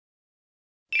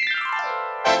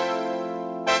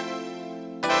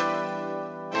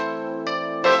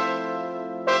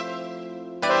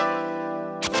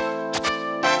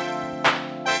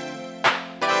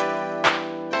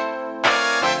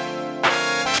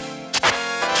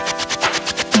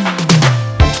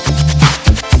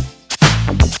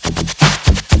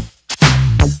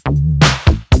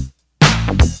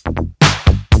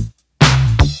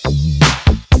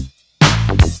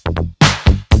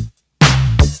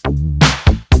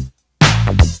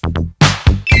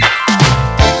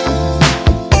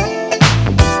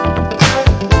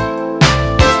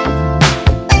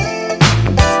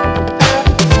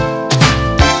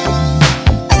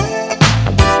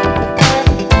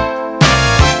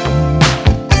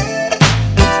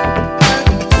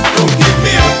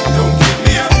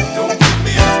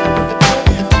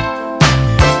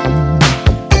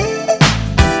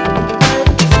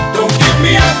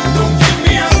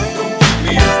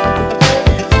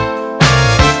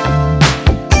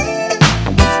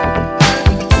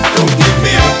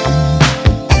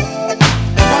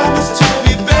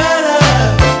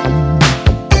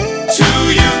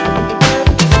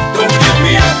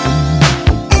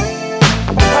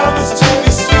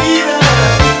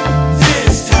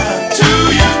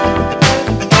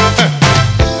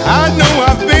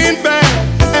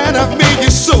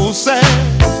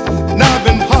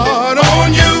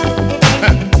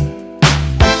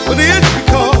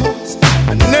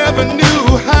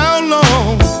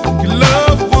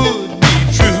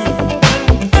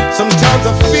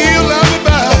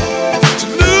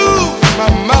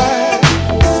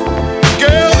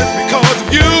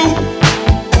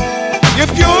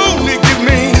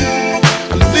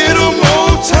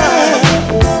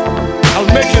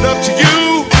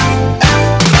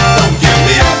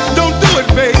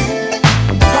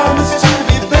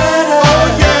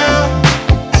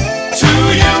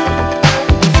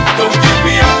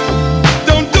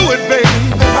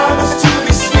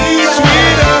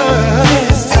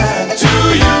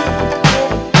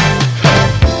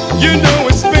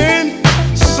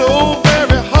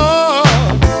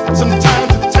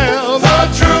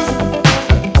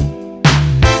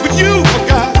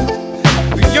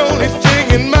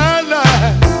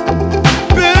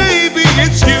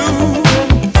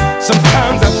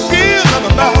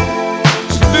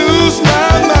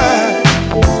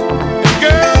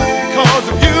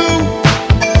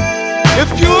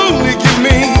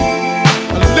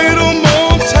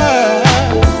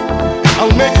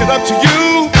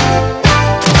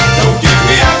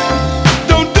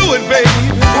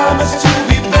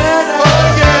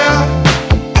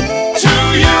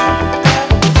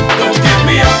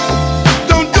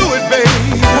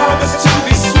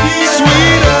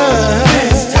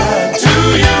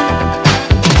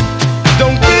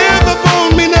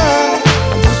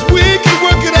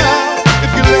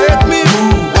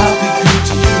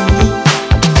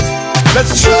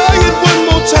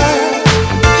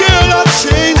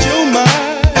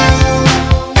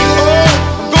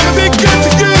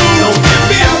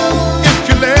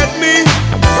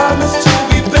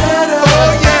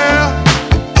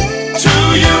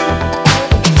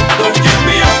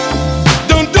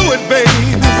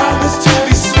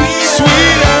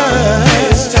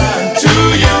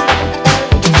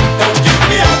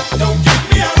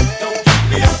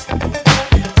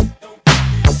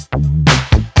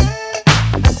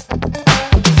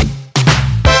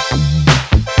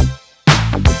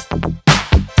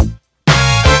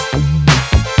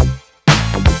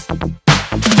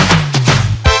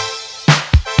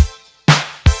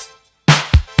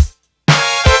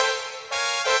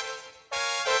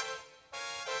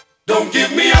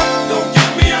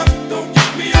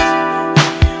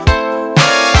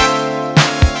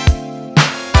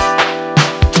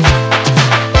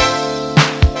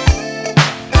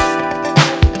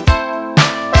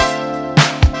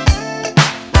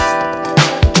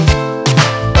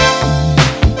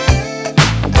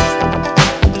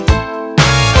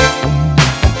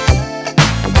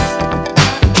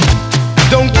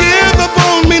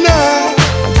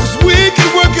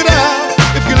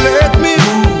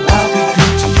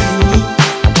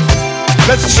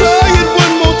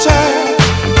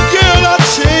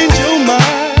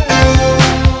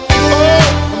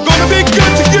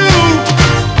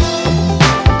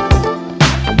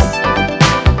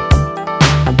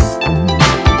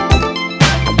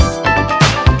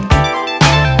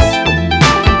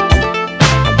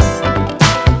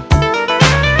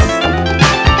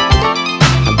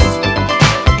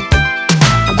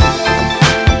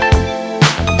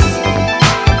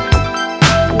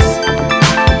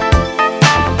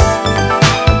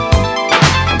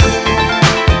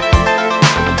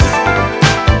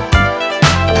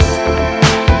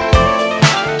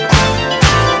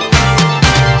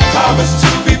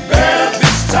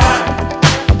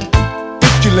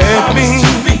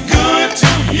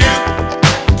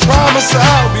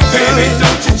Baby,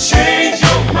 don't you change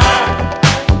your mind.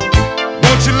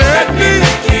 Won't you let me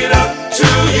make it up to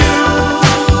you?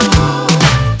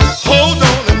 hold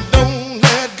on and don't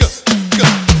let go, go,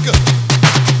 go.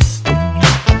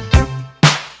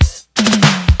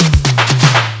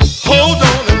 Hold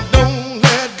on and don't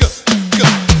let go,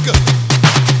 go, go.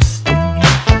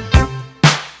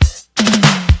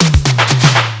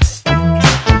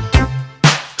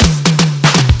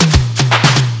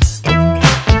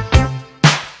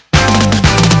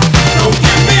 Don't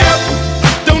give me up.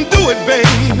 Don't do it,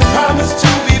 baby. Promise to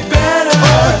be better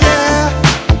Oh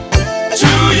yeah,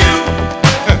 to you.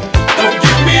 Don't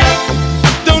give me up.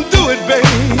 don't do it,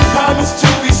 baby. Promise to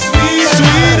be sweeter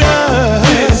Sweeter,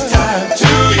 this time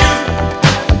to you.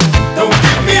 Don't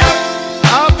give me up.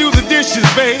 I'll do the dishes,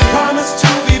 baby. Promise to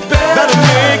be better That'll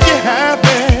make you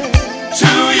happy.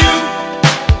 to you.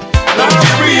 Don't I'll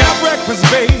give me bring you up. breakfast,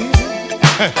 baby,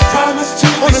 Promise to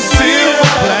on be a silver sweeter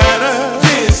platter.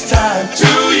 this time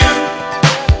to you.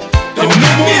 Don't No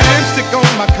give me more up. lipstick on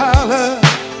my collar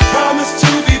Promise to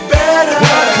be better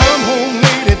when I come home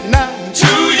late at night.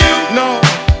 to you. No,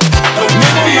 Don't no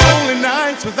give me more up. lonely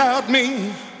nights without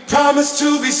me. Promise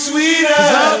to be sweeter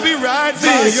 'Cause I'll be right by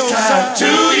this your time side.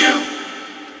 to you.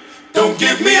 Don't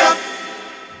give me up.